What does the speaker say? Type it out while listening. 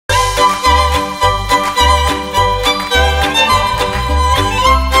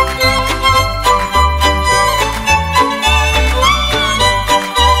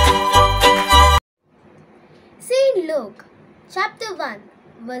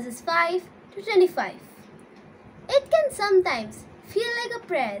verses 5 to 25. It can sometimes feel like our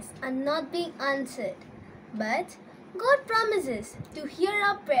prayers are not being answered, but God promises to hear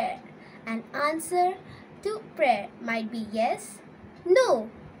our prayer, and answer to prayer might be yes,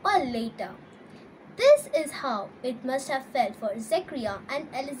 no, or later. This is how it must have felt for Zechariah and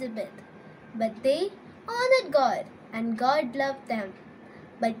Elizabeth. But they honored God, and God loved them.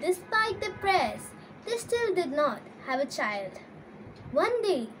 But despite their prayers, they still did not have a child. One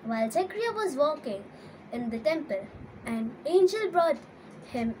day, while Zechariah was walking in the temple, an angel brought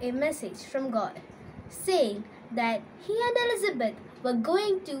him a message from God, saying that he and Elizabeth were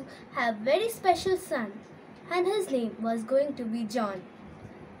going to have a very special son, and his name was going to be John.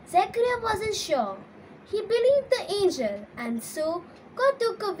 Zechariah wasn't sure. He believed the angel, and so God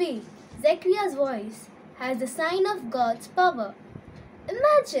took away Zechariah's voice as a sign of God's power.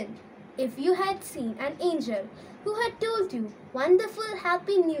 Imagine if you had seen an angel who had told you wonderful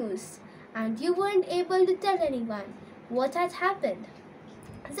happy news and you weren't able to tell anyone what had happened.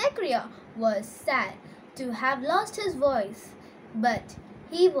 Zechariah was sad to have lost his voice, but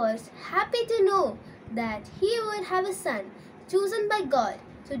he was happy to know that he would have a son chosen by God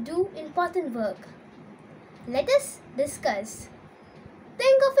to do important work. Let us discuss.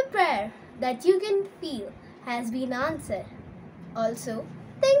 Think of a prayer that you can feel has been answered. Also,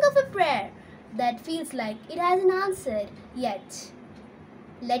 think of a prayer that feels like it hasn't answered yet.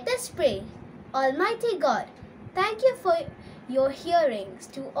 Let us pray. Almighty God, thank you for your hearings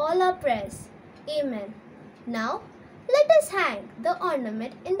to all our prayers. Amen. Now, let us hang the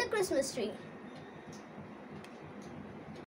ornament in the Christmas tree.